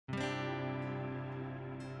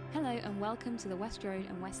Hello and welcome to the West Road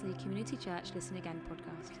and Wesley Community Church Listen Again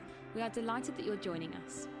podcast. We are delighted that you're joining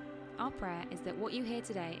us. Our prayer is that what you hear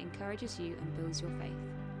today encourages you and builds your faith.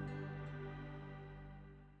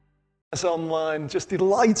 Online, just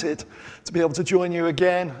delighted to be able to join you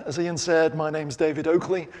again. As Ian said, my name's David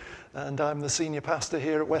Oakley and I'm the senior pastor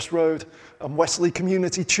here at West Road and Wesley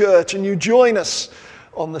Community Church, and you join us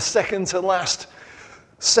on the second to last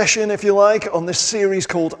session, if you like, on this series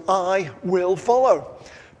called I Will Follow,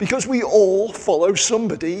 because we all follow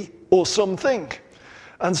somebody or something.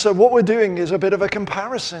 And so what we're doing is a bit of a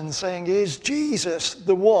comparison, saying, is Jesus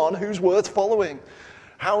the one who's worth following?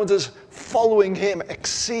 How does following him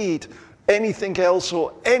exceed anything else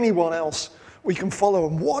or anyone else we can follow?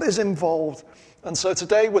 And what is involved? And so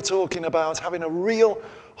today we're talking about having a real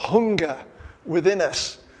hunger within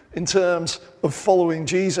us in terms of following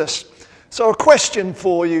Jesus. So a question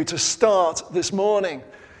for you to start this morning.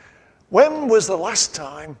 When was the last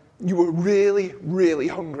time you were really, really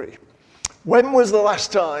hungry? When was the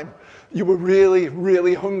last time you were really,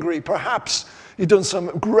 really hungry? Perhaps you'd done some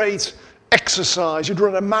great exercise, you'd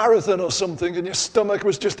run a marathon or something and your stomach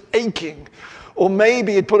was just aching. Or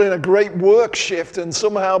maybe you'd put in a great work shift and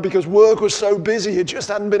somehow because work was so busy you just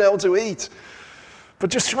hadn't been able to eat. But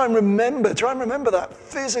just try and remember that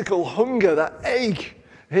physical hunger, that ache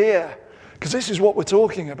here, because this is what we're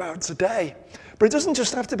talking about today. But it doesn't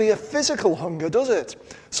just have to be a physical hunger, does it?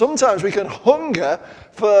 Sometimes we can hunger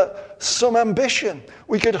for some ambition.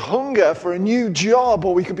 We could hunger for a new job,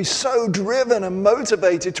 or we could be so driven and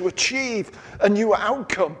motivated to achieve a new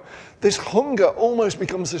outcome. This hunger almost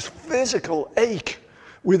becomes this physical ache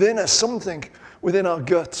within us, something within our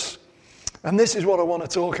guts. And this is what I want to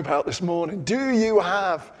talk about this morning. Do you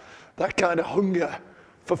have that kind of hunger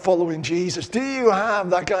for following Jesus? Do you have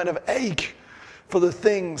that kind of ache for the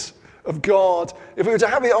things of God? If we were to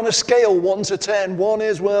have it on a scale 1 to 10, 1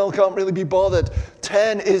 is, well, can't really be bothered.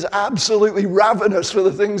 10 is absolutely ravenous for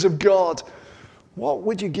the things of God. What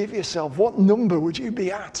would you give yourself? What number would you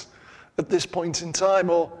be at this point in time?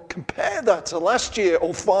 Or compare that to last year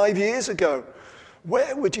or 5 years ago.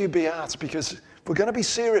 Where would you be at? Because if we're going to be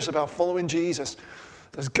serious about following Jesus,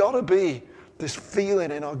 there's got to be this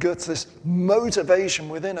feeling in our guts, this motivation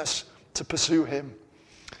within us to pursue him.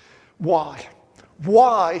 Why?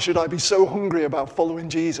 Why should I be so hungry about following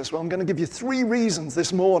Jesus? Well, I'm going to give you 3 reasons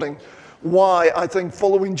this morning why I think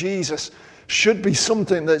following Jesus should be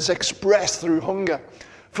something that's expressed through hunger.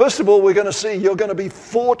 First of all, we're going to see you're going to be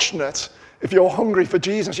fortunate if you're hungry for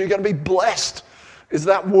Jesus. You're going to be blessed, is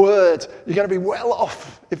that word. You're going to be well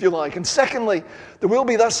off, if you like. And secondly, there will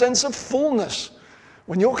be that sense of fullness.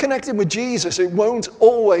 When you're connected with Jesus, it won't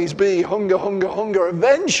always be hunger, hunger, hunger.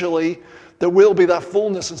 Eventually, there will be that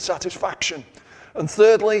fullness and satisfaction. And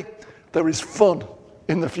thirdly, there is fun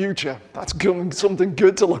in the future. That's something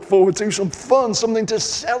good to look forward to, some fun, something to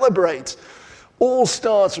celebrate. All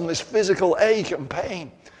starts from this physical ache and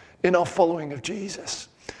pain in our following of Jesus.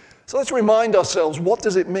 So let's remind ourselves, what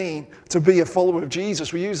does it mean to be a follower of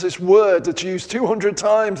Jesus? We use this word that's used 200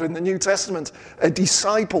 times in the New Testament, a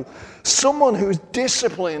disciple, someone who's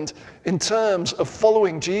disciplined in terms of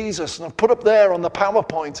following Jesus. And I've put up there on the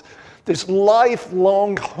PowerPoint this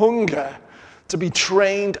lifelong hunger to be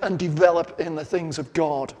trained and develop in the things of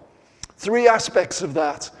God. 3 aspects of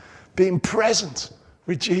that: being present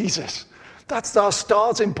with Jesus. That's our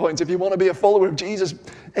starting point if you want to be a follower of Jesus,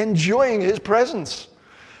 enjoying his presence.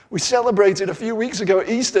 We celebrated a few weeks ago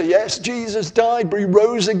Easter. Yes, Jesus died, but he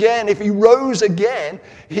rose again. If he rose again,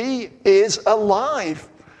 he is alive.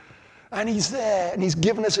 And he's there, and he's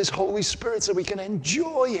given us his Holy Spirit so we can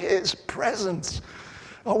enjoy his presence.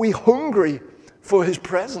 Are we hungry for his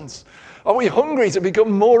presence? Are we hungry to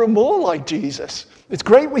become more and more like Jesus? It's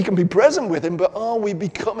great we can be present with him, but are we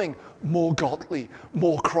becoming more godly,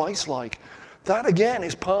 more Christ-like? That again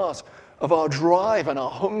is part of our drive and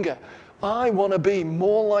our hunger. I want to be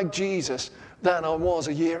more like Jesus than I was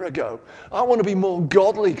a year ago. I want to be more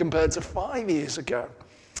godly compared to 5 years ago.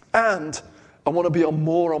 And I want to be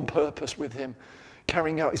more on purpose with him,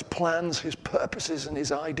 carrying out his plans, his purposes, and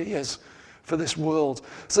his ideas for this world.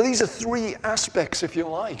 So these are 3 aspects, if you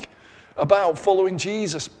like, about following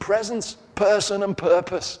Jesus: presence, person, and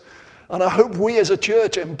purpose. And I hope we as a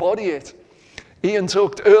church embody it. Ian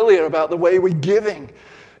talked earlier about the way we're giving.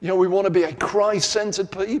 You know, we want to be a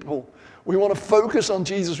Christ-centered people. We want to focus on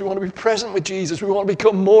Jesus. We want to be present with Jesus. We want to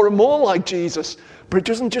become more and more like Jesus. But it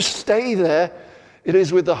doesn't just stay there. It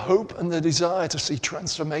is with the hope and the desire to see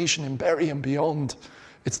transformation in Bury and beyond.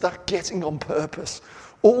 It's that getting on purpose.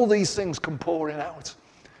 All these things come pouring out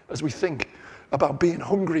as we think about being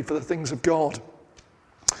hungry for the things of God.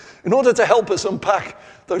 In order to help us unpack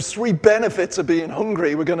those 3 benefits of being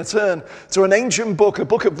hungry, we're going to turn to an ancient book, a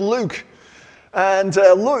book of Luke. And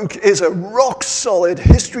Luke is a rock-solid,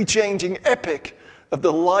 history-changing epic of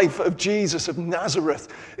the life of Jesus of Nazareth.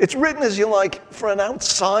 It's written, as you like, for an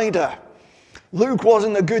outsider. Luke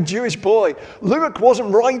wasn't a good Jewish boy. Luke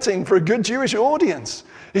wasn't writing for a good Jewish audience.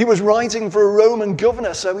 He was writing for a Roman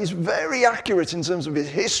governor, so he's very accurate in terms of his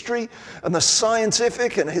history and the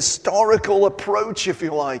scientific and historical approach, if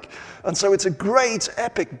you like. And so it's a great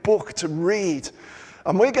epic book to read.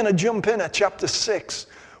 And we're going to jump in at chapter 6,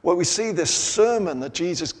 where we see this sermon that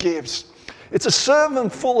Jesus gives. It's a sermon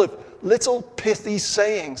full of little pithy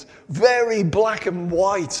sayings, very black and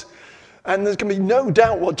white. And there's going to be no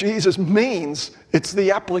doubt what Jesus means. It's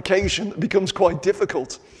the application that becomes quite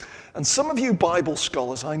difficult. And some of you Bible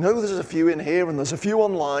scholars, I know there's a few in here and there's a few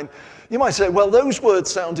online, you might say, well, those words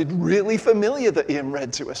sounded really familiar that Ian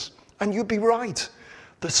read to us. And you'd be right.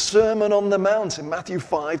 The Sermon on the Mount in Matthew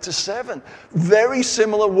 5-7. Very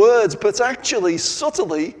similar words, but actually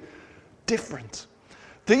subtly different.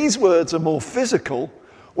 These words are more physical,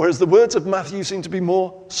 whereas the words of Matthew seem to be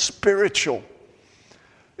more spiritual.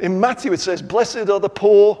 In Matthew it says, blessed are the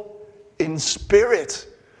poor in spirit.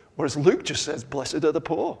 Whereas Luke just says, blessed are the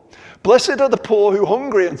poor. Blessed are the poor who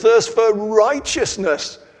hungry and thirst for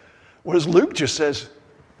righteousness. Whereas Luke just says,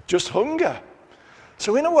 just hunger.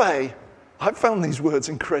 So in a way, I've found these words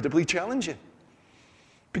incredibly challenging.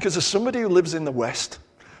 Because as somebody who lives in the West,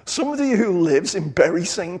 somebody who lives in Bury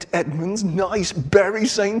St. Edmunds, nice Bury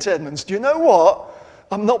St. Edmunds, do you know what?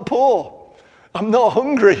 I'm not poor. I'm not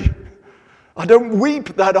hungry. I don't weep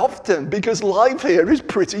that often because life here is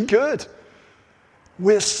pretty good.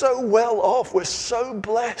 We're so well off. We're so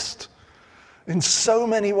blessed in so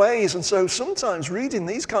many ways. And so sometimes reading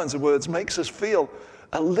these kinds of words makes us feel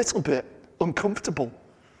a little bit uncomfortable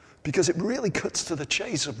because it really cuts to the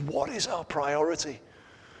chase of what is our priority.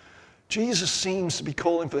 Jesus seems to be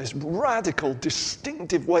calling for this radical,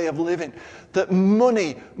 distinctive way of living, that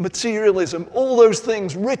money, materialism, all those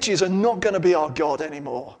things, riches are not going to be our God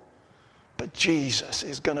anymore. But Jesus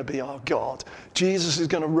is going to be our God. Jesus is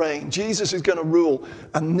going to reign. Jesus is going to rule.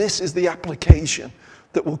 And this is the application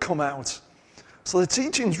that will come out. So the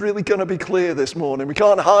teaching's really going to be clear this morning. We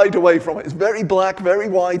can't hide away from it. It's very black, very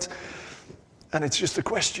white. And it's just a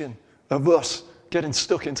question of us getting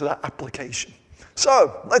stuck into that application.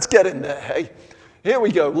 So let's get in there, hey? Here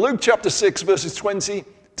we go. Luke chapter 6, verses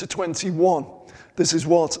 20-21. This is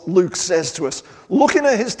what Luke says to us. Looking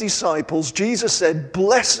at his disciples, Jesus said,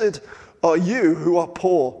 blessed are you who are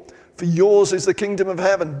poor, for yours is the kingdom of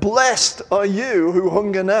heaven. Blessed are you who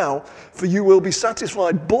hunger now, for you will be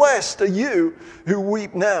satisfied. Blessed are you who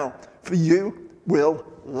weep now, for you will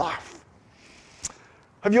laugh.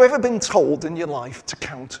 Have you ever been told in your life to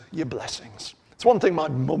count your blessings? It's one thing my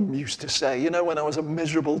mum used to say, you know, when I was a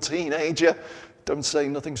miserable teenager. Don't say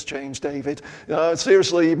nothing's changed, David.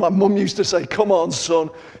 Seriously, my mum used to say, come on, son,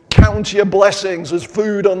 count your blessings. There's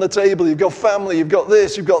food on the table. You've got family. You've got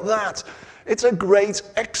this. You've got that. It's a great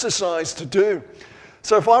exercise to do.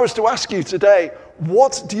 So if I was to ask you today,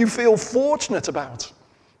 what do you feel fortunate about?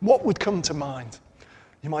 What would come to mind?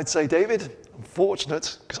 You might say, David, I'm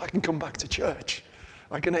fortunate because I can come back to church.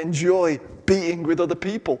 I can enjoy being with other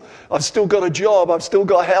people. I've still got a job. I've still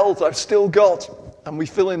got health. I've still got, and we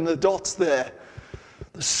fill in the dots there.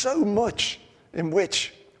 There's so much in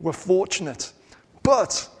which we're fortunate.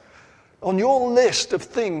 But on your list of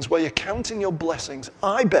things where you're counting your blessings,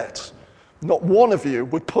 I bet not one of you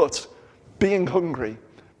would put being hungry,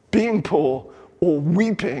 being poor, or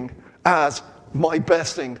weeping as my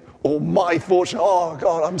blessing or my fortune. Oh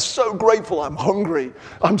God, I'm so grateful I'm hungry.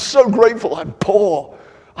 I'm so grateful I'm poor.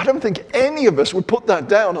 I don't think any of us would put that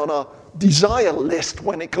down on our desire list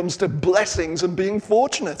when it comes to blessings and being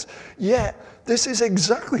fortunate. Yet, this is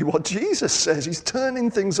exactly what Jesus says. He's turning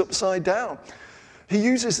things upside down. He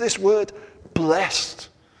uses this word, blessed.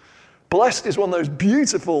 Blessed is one of those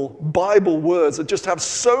beautiful Bible words that just have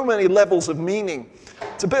so many levels of meaning.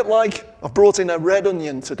 It's a bit like, I've brought in a red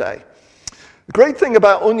onion today. The great thing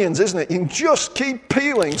about onions, isn't it? You can just keep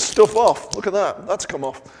peeling stuff off. Look at that, that's come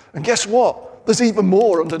off. And guess what? There's even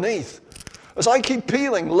more underneath. As I keep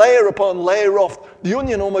peeling layer upon layer off, the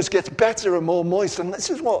onion almost gets better and more moist. And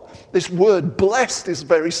this is what this word blessed is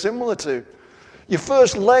very similar to. Your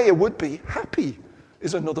first layer would be happy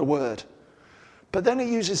is another word. But then he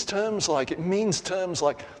uses terms like, it means terms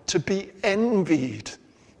like to be envied.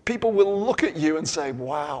 People will look at you and say,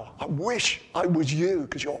 wow, I wish I was you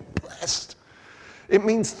because you're blessed. It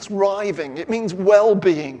means thriving. It means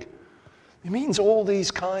well-being. It means all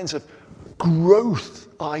these kinds of growth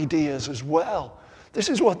ideas as well. This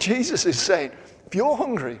is what Jesus is saying. if you're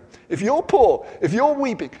hungry, if you're poor, if you're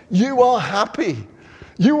weeping, you are happy.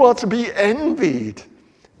 You are to be envied.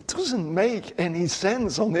 It doesn't make any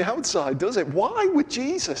sense on the outside, does it? Why would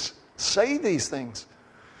Jesus say these things?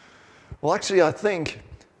 Well, actually, I think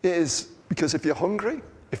it is because if you're hungry,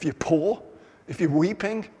 if you're poor, if you're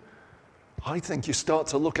weeping, I think you start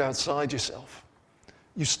to look outside yourself.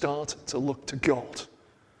 You start to look to God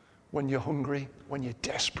when you're hungry, when you're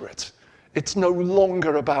desperate. It's no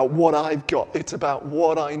longer about what I've got. It's about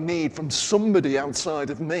what I need from somebody outside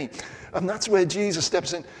of me. And that's where Jesus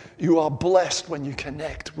steps in. You are blessed when you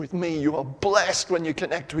connect with me. You are blessed when you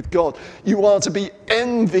connect with God. You are to be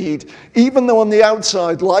envied. Even though on the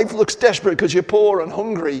outside life looks desperate because you're poor and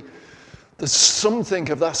hungry, there's something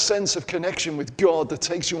of that sense of connection with God that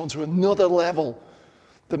takes you onto another level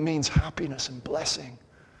that means happiness and blessing,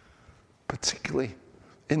 particularly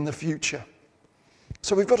in the future.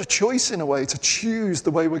 So we've got a choice in a way to choose the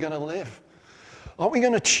way we're going to live. Are we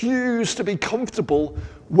going to choose to be comfortable,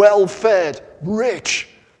 well-fed, rich,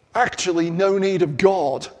 actually no need of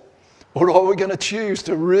God? Or are we going to choose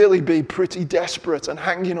to really be pretty desperate and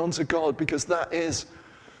hanging on to God because that is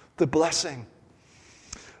the blessing?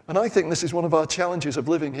 And I think this is one of our challenges of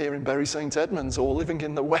living here in Bury St. Edmunds or living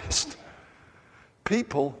in the West.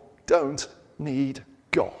 People don't need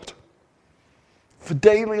God. For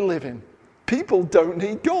daily living, people don't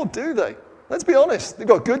need God, do they? Let's be honest. They've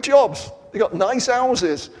got good jobs. They've got nice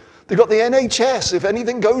houses. They've got the NHS if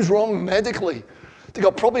anything goes wrong medically. They've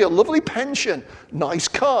got probably a lovely pension, nice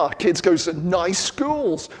car. Kids go to nice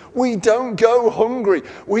schools. We don't go hungry.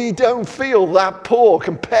 We don't feel that poor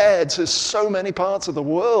compared to so many parts of the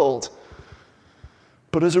world.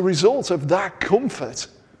 But as a result of that comfort,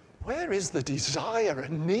 where is the desire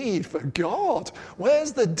and need for God?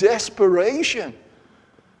 Where's the desperation?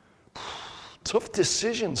 Tough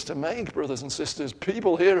decisions to make, brothers and sisters,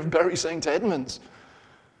 people here of Bury St. Edmunds.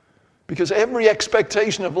 Because every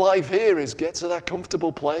expectation of life here is get to that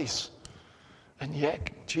comfortable place. And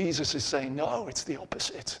yet Jesus is saying, no, it's the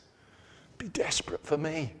opposite. Be desperate for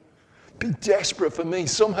me. Be desperate for me.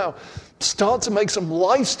 Somehow start to make some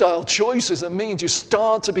lifestyle choices that means you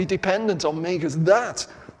start to be dependent on me, because that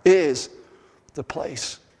is the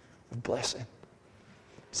place of blessing.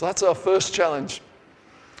 So that's our first challenge.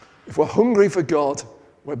 If we're hungry for God,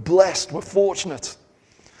 we're blessed, we're fortunate.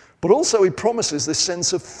 But also he promises this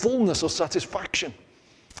sense of fullness or satisfaction.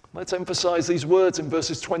 Let's emphasize these words in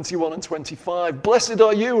verses 21 and 25. Blessed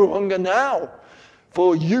are you who hunger now,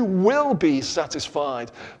 for you will be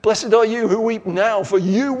satisfied. Blessed are you who weep now, for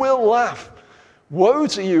you will laugh. Woe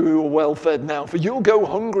to you who are well fed now, for you'll go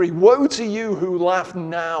hungry. Woe to you who laugh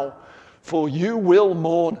now, for you will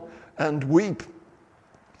mourn and weep.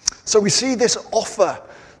 So we see this offer.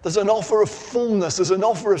 There's an offer of fullness. There's an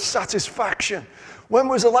offer of satisfaction. When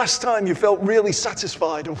was the last time you felt really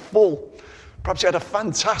satisfied and full? Perhaps you had a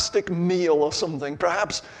fantastic meal or something.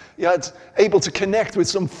 Perhaps you had able to connect with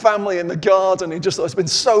some family in the garden. You just thought, it's been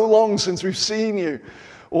so long since we've seen you.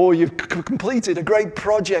 Or you've completed a great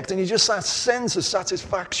project and you just that sense of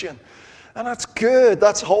satisfaction. And that's good.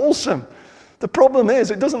 That's wholesome. The problem is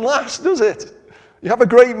it doesn't last, does it? You have a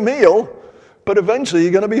great meal, but eventually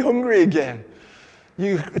you're going to be hungry again.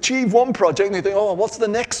 You achieve one project and you think, oh, what's the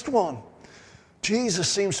next one? Jesus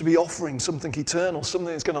seems to be offering something eternal, something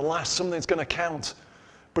that's going to last, something that's going to count.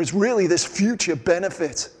 But it's really this future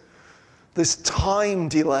benefit, this time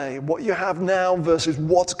delay, what you have now versus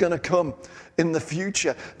what's going to come in the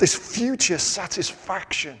future, this future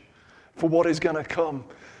satisfaction for what is going to come.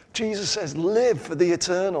 Jesus says, live for the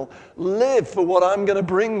eternal. Live for what I'm going to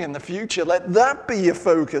bring in the future. Let that be your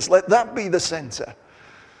focus. Let that be the center.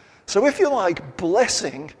 So if you like,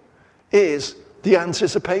 blessing is the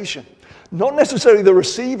anticipation. Not necessarily the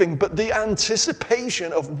receiving, but the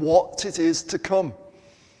anticipation of what it is to come.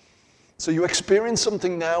 So you experience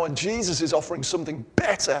something now, and Jesus is offering something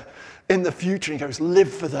better in the future. He goes,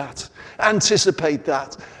 live for that. Anticipate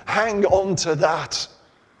that. Hang on to that.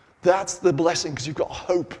 That's the blessing, because you've got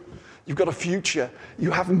hope. You've got a future.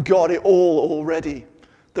 You haven't got it all already.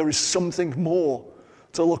 There is something more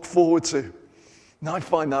to look forward to. And I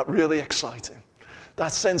find that really exciting.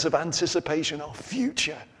 That sense of anticipation, our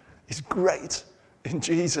future is great in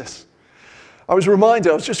Jesus. I was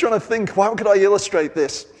reminded, I was just trying to think, how could I illustrate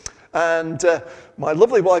this? And my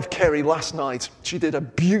lovely wife, Kerry, last night, she did a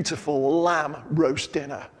beautiful lamb roast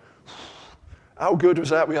dinner. How good was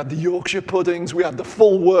that? We had the Yorkshire puddings, we had the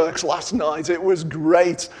full works last night. It was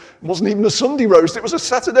great. It wasn't even a Sunday roast, it was a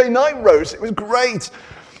Saturday night roast. It was great.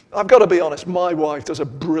 I've got to be honest, my wife does a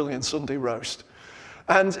brilliant Sunday roast.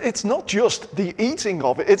 And it's not just the eating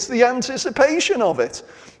of it, it's the anticipation of it.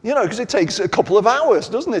 You know, because it takes a couple of hours,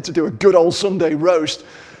 doesn't it, to do a good old Sunday roast.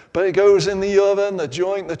 But it goes in the oven, the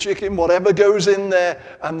joint, the chicken, whatever goes in there,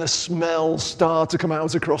 and the smells start to come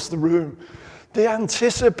out across the room. The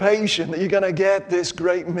anticipation that you're going to get this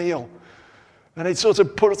great meal. And it sort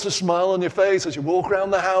of puts a smile on your face as you walk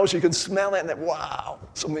around the house. You can smell it and then, wow,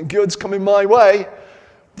 something good's coming my way.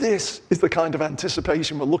 This is the kind of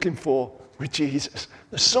anticipation we're looking for with Jesus.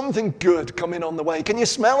 There's something good coming on the way. Can you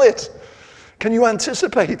smell it? Can you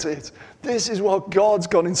anticipate it? This is what God's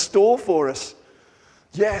got in store for us.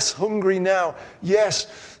 Yes, hungry now. Yes,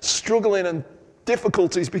 struggling and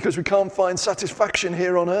difficulties because we can't find satisfaction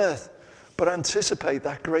here on earth. But anticipate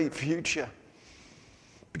that great future.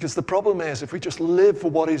 Because the problem is, if we just live for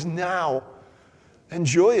what is now,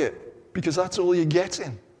 enjoy it, because that's all you're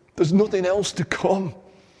getting. There's nothing else to come.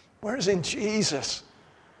 Whereas in Jesus,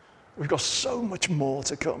 we've got so much more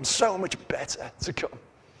to come, so much better to come.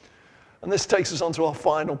 And this takes us on to our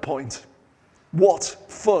final point. What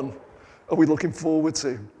fun are we looking forward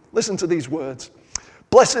to? Listen to these words.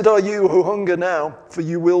 Blessed are you who hunger now, for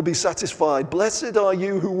you will be satisfied. Blessed are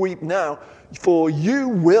you who weep now, for you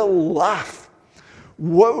will laugh.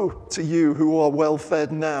 Woe to you who are well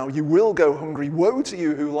fed now. You will go hungry. Woe to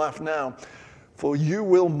you who laugh now, for you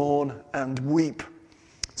will mourn and weep.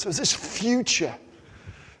 So it's this future.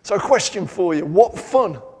 So a question for you. What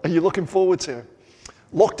fun are you looking forward to?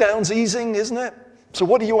 Lockdown's easing, isn't it? So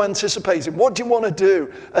what are you anticipating? What do you want to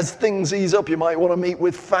do as things ease up? You might want to meet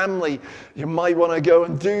with family. You might want to go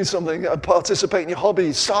and do something, participate in your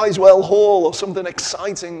hobbies, Sizewell Hall or something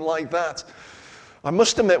exciting like that. I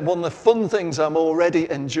must admit, one of the fun things I'm already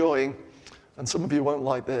enjoying, and some of you won't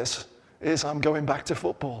like this, is I'm going back to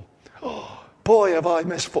football. Oh, boy, have I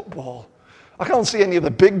missed football. I can't see any of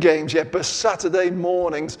the big games yet, but Saturday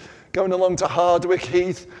mornings, going along to Hardwick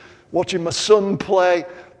Heath, watching my son play.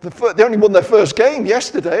 They only won their first game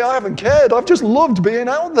yesterday. I haven't cared. I've just loved being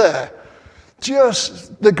out there.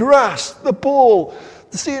 Just the grass, the ball,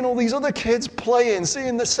 seeing all these other kids playing,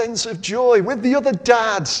 seeing the sense of joy with the other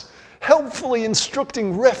dads, helpfully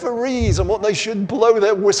instructing referees on what they should blow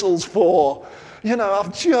their whistles for. You know,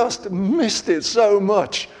 I've just missed it so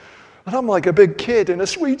much. And I'm like a big kid in a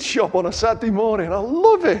sweet shop on a Saturday morning. I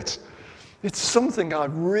love it. It's something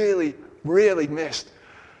I've really, really missed.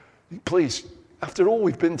 Please, after all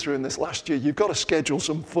we've been through in this last year, you've got to schedule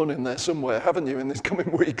some fun in there somewhere, haven't you, in these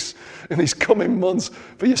coming weeks, in these coming months.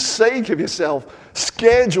 For your sake of yourself,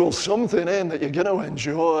 schedule something in that you're going to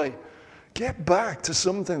enjoy. Get back to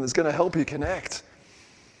something that's going to help you connect.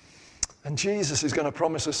 And Jesus is going to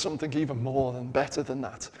promise us something even more and better than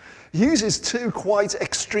that. He uses two quite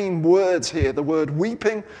extreme words here, the word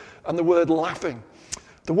weeping and the word laughing.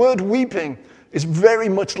 The word weeping is very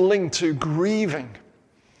much linked to grieving,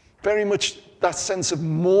 very much that sense of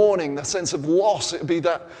mourning, that sense of loss. It would be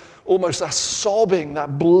that almost that sobbing,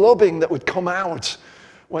 that blubbing that would come out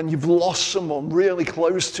when you've lost someone really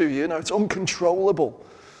close to you. You know, it's uncontrollable.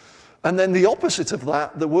 And then the opposite of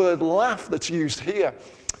that, the word laugh that's used here,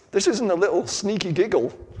 this isn't a little sneaky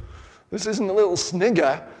giggle. This isn't a little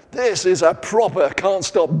snigger. This is a proper can't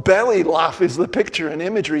stop belly laugh is the picture and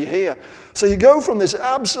imagery here. So you go from this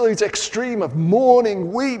absolute extreme of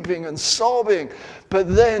mourning, weeping and sobbing,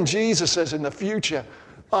 but then Jesus says in the future,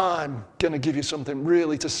 I'm going to give you something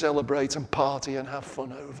really to celebrate and party and have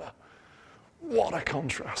fun over. What a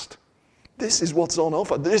contrast. This is what's on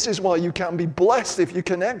offer. This is why you can be blessed if you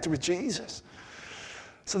connect with Jesus.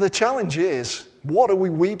 So the challenge is, what are we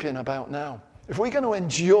weeping about now? If we're going to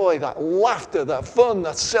enjoy that laughter, that fun,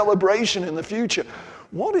 that celebration in the future,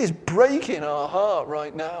 what is breaking our heart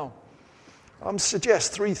right now? I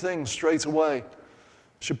suggest three things straight away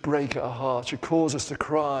should break our heart, should cause us to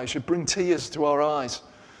cry, should bring tears to our eyes.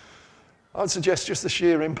 I would suggest just the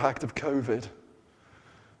sheer impact of COVID.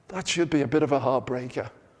 That should be a bit of a heartbreaker.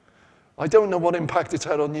 I don't know what impact it's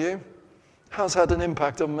had on you. It has had an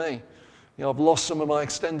impact on me. You know, I've lost some of my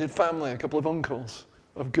extended family, a couple of uncles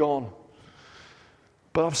have gone.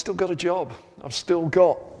 But I've still got a job. I've still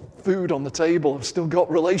got food on the table. I've still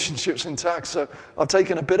got relationships intact. So I've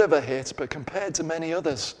taken a bit of a hit, but compared to many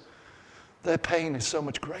others, their pain is so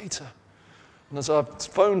much greater. And as I've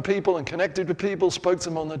phoned people and connected with people, spoke to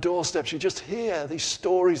them on the doorsteps, you just hear these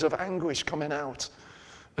stories of anguish coming out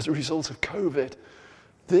as a result of COVID.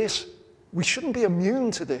 We shouldn't be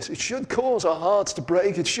immune to this. It should cause our hearts to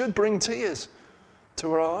break. It should bring tears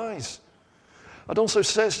to our eyes. I'd also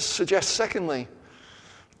suggest, secondly,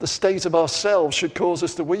 the state of ourselves should cause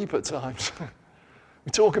us to weep at times.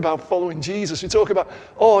 We talk about following Jesus. We talk about,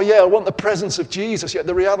 oh yeah, I want the presence of Jesus. Yet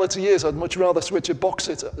the reality is I'd much rather switch a box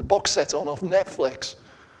set on off Netflix.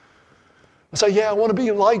 I say, yeah, I want to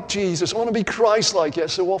be like Jesus. I want to be Christ-like. Yet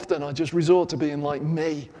so often I just resort to being like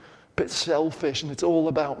me. A bit selfish, and it's all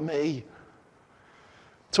about me.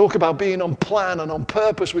 Talk about being on plan and on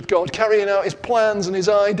purpose with God, carrying out his plans and his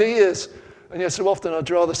ideas. And yet so often I'd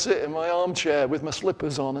rather sit in my armchair with my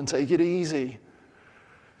slippers on and take it easy.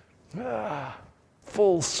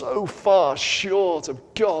 Fall so far short of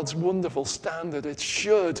God's wonderful standard, it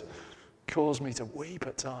should cause me to weep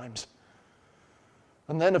at times.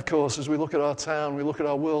 And then, of course, as we look at our town, we look at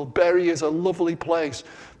our world, Bury is a lovely place,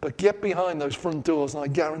 but get behind those front doors and I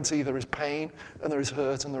guarantee there is pain and there is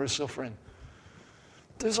hurt and there is suffering.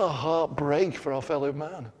 Does our heart break for our fellow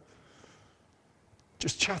man?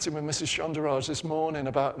 Just chatting with Mrs. Chandaraj this morning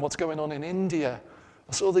about what's going on in India.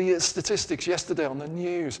 I saw the statistics yesterday on the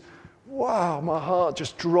news. Wow, my heart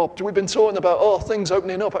just dropped. We've been talking about, things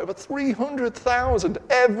opening up. Over 300,000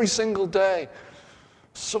 every single day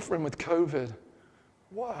suffering with COVID.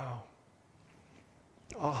 Wow.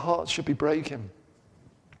 Our hearts should be breaking.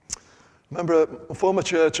 Remember a former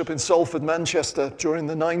church up in Salford, Manchester, during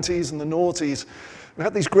the 90s and the noughties. We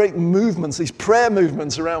had these great movements, these prayer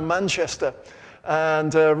movements around Manchester.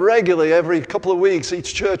 And regularly, every couple of weeks,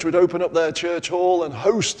 each church would open up their church hall and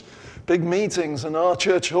host big meetings. And our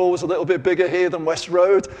church hall was a little bit bigger here than West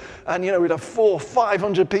Road. And, we'd have 400 or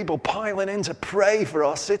 500 people piling in to pray for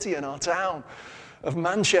our city and our town of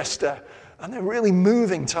Manchester. And they're really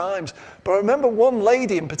moving times. But I remember one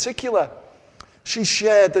lady in particular, she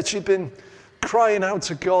shared that she'd been crying out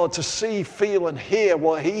to God to see, feel, and hear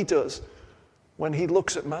what he does when he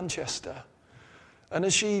looks at Manchester. And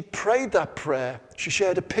as she prayed that prayer, she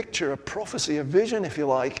shared a picture, a prophecy, a vision, if you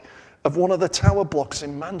like, of one of the tower blocks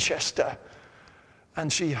in Manchester.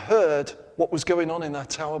 And she heard what was going on in that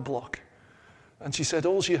tower block. And she said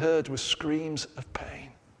all she heard was screams of pain.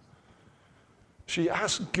 She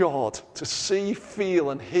asked God to see, feel,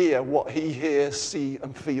 and hear what he hears, see,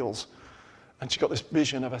 and feels. And she got this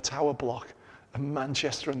vision of a tower block of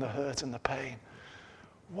Manchester and the hurt and the pain.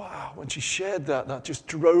 Wow, when she shared that, that just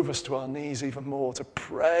drove us to our knees even more to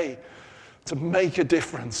pray, to make a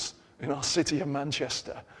difference in our city of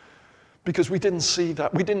Manchester. Because we didn't see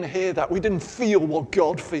that, we didn't hear that, we didn't feel what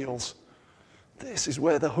God feels. This is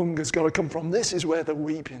where the hunger's got to come from. This is where the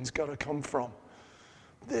weeping's got to come from.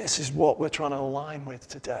 This is what we're trying to align with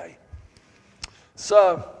today.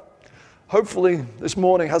 So, hopefully this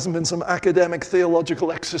morning hasn't been some academic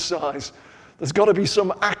theological exercise. There's got to be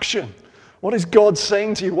some action. What is God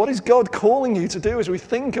saying to you? What is God calling you to do as we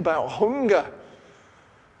think about hunger?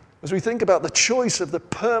 As we think about the choice of the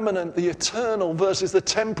permanent, the eternal versus the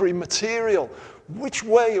temporary material, which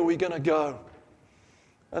way are we going to go?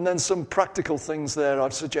 And then some practical things there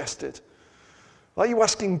I've suggested. Are you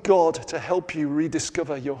asking God to help you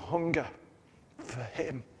rediscover your hunger for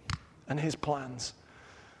him and his plans?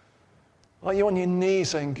 Are you on your knees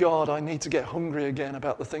saying, God, I need to get hungry again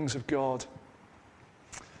about the things of God?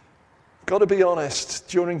 Got to be honest,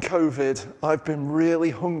 during COVID, I've been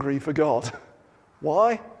really hungry for God.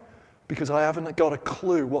 Why? Because I haven't got a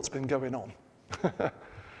clue what's been going on.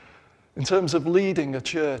 In terms of leading a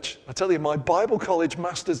church, I tell you, my Bible college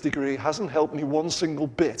master's degree hasn't helped me one single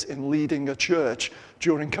bit in leading a church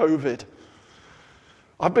during COVID.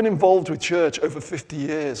 I've been involved with church over 50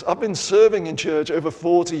 years. I've been serving in church over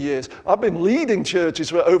 40 years. I've been leading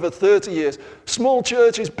churches for over 30 years. Small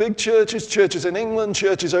churches, big churches, churches in England,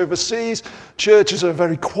 churches overseas. Churches are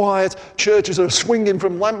very quiet. Churches are swinging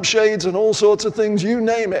from lampshades and all sorts of things. You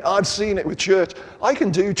name it, I've seen it with church. I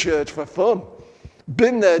can do church for fun.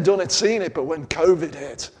 Been there, done it, seen it, but when COVID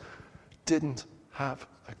hit, didn't have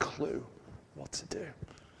a clue what to do.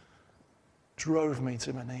 Drove me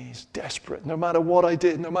to my knees, desperate. No matter what I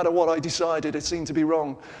did, no matter what I decided, it seemed to be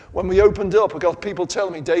wrong. When we opened up, I got people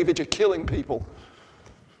telling me, David, you're killing people.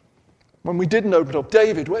 When we didn't open up,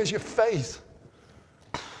 David, where's your faith?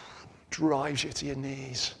 Drives you to your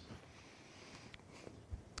knees.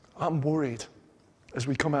 I'm worried as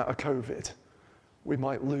we come out of COVID, I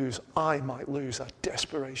might lose that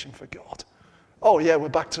desperation for God. Oh yeah, we're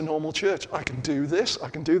back to normal church. I can do this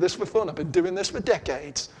for fun. I've been doing this for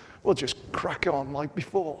decades. We'll just crack on like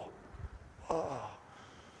before. Oh,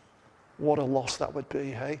 what a loss that would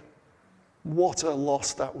be, hey? What a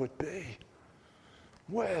loss that would be.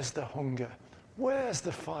 Where's the hunger? Where's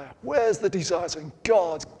the fire? Where's the desire saying,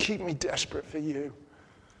 God, keep me desperate for you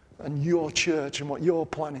and your church and what you're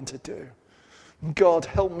planning to do. And God,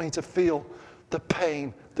 help me to feel the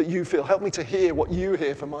pain that you feel. Help me to hear what you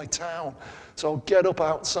hear for my town. So I'll get up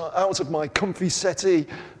out of my comfy settee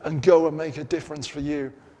and go and make a difference for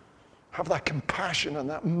you. Have that compassion and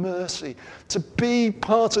that mercy to be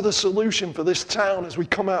part of the solution for this town as we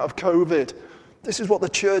come out of COVID. This is what the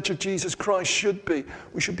Church of Jesus Christ should be.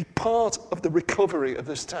 We should be part of the recovery of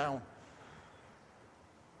this town.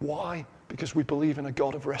 Why? Because we believe in a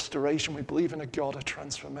God of restoration. We believe in a God of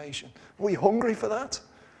transformation. Are we hungry for that?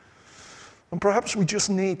 And perhaps we just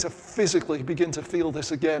need to physically begin to feel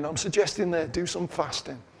this again. I'm suggesting there, do some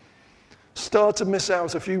fasting. Start to miss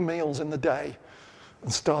out a few meals in the day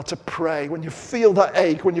and start to pray. When you feel that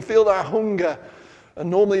ache, when you feel that hunger, and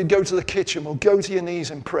normally you go to the kitchen, well, go to your knees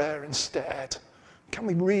in prayer instead. Can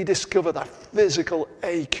we rediscover that physical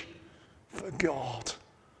ache for God?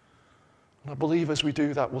 And I believe as we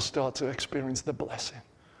do that, we'll start to experience the blessing,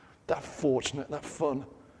 that fortunate, that fun,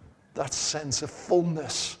 that sense of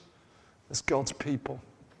fullness as God's people.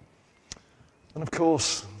 And of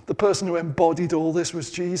course, the person who embodied all this was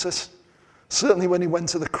Jesus, certainly when he went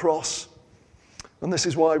to the cross. And this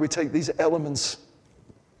is why we take these elements,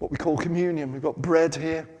 what we call communion. We've got bread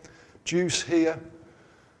here, juice here,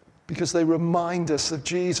 because they remind us of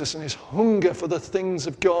Jesus and his hunger for the things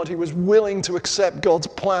of God. He was willing to accept God's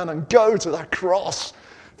plan and go to that cross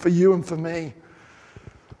for you and for me.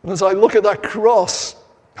 And as I look at that cross,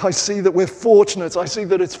 I see that we're fortunate. I see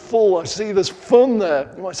that it's full. I see there's fun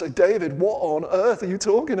there. You might say, David, what on earth are you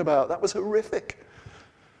talking about? That was horrific.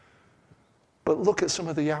 But look at some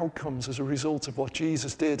of the outcomes as a result of what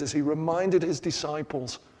Jesus did as he reminded his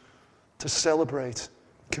disciples to celebrate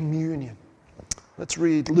communion. Let's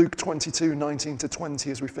read Luke 22, 19 to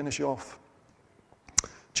 20 as we finish off.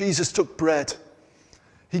 Jesus took bread.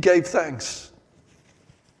 He gave thanks.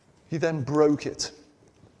 He then broke it.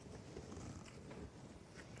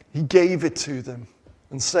 He gave it to them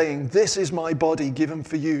and saying, "This is my body given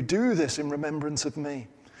for you. Do this in remembrance of me."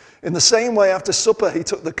 In the same way, after supper, he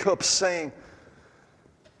took the cup saying,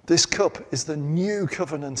 "This cup is the new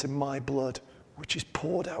covenant in my blood, which is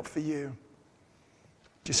poured out for you."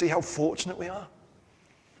 Do you see how fortunate we are?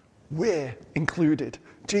 We're included.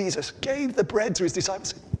 Jesus gave the bread to his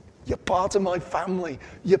disciples. You're part of my family.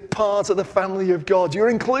 You're part of the family of God. You're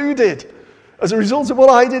included. As a result of what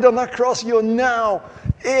I did on that cross, you're now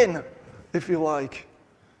in, if you like.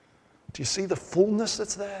 Do you see the fullness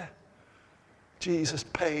that's there? Jesus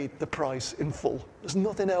paid the price in full. There's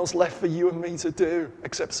nothing else left for you and me to do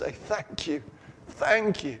except say, thank you,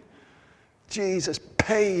 thank you. Jesus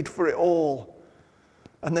paid for it all.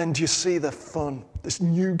 And then do you see the fun? This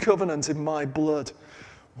new covenant in my blood.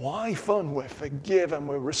 Why fun? We're forgiven,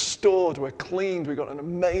 we're restored, we're cleaned, we've got an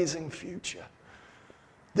amazing future.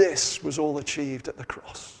 This was all achieved at the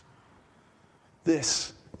cross.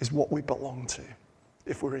 This is what we belong to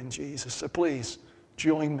if we're in Jesus. So please,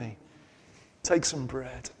 join me. Take some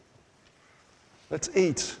bread. Let's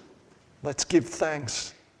eat. Let's give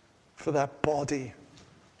thanks for that body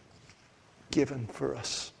given for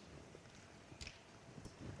us.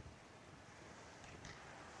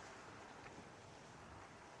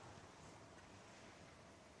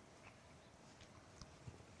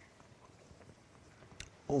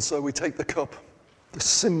 Also, we take the cup, the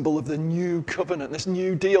symbol of the new covenant, this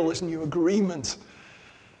new deal, this new agreement.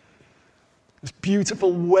 This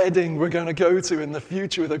beautiful wedding we're going to go to in the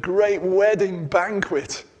future with a great wedding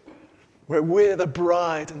banquet where we're the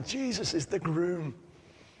bride and Jesus is the groom.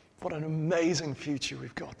 What an amazing future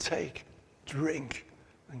we've got. Take, drink,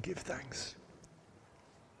 and give thanks.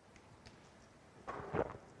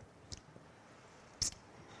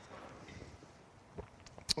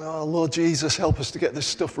 Oh, Lord Jesus, help us to get this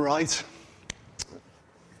stuff right.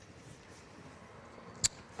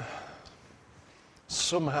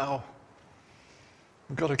 Somehow,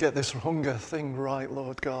 we've got to get this hunger thing right,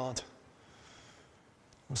 Lord God.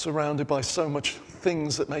 We're surrounded by so much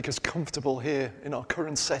things that make us comfortable here in our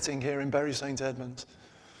current setting here in Bury St. Edmunds,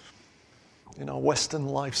 in our Western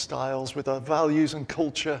lifestyles, with our values and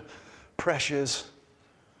culture pressures.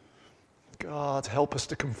 God, help us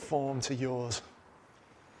to conform to yours.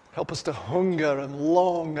 Help us to hunger and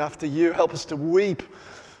long after you. Help us to weep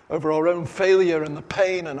over our own failure and the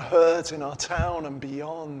pain and hurt in our town and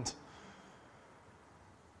beyond.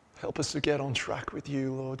 Help us to get on track with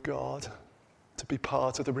you, Lord God, to be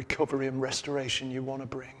part of the recovery and restoration you want to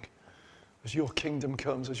bring. As your kingdom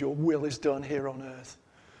comes, as your will is done here on earth,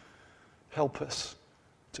 help us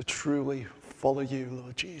to truly follow you,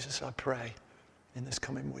 Lord Jesus, I pray, in this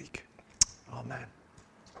coming week. Amen.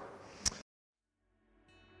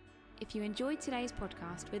 If you enjoyed today's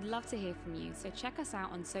podcast, we'd love to hear from you, so check us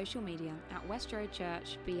out on social media at West Road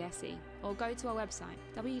Church BSE or go to our website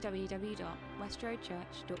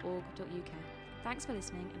www.westroadchurch.org.uk. Thanks for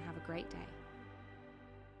listening and have a great day.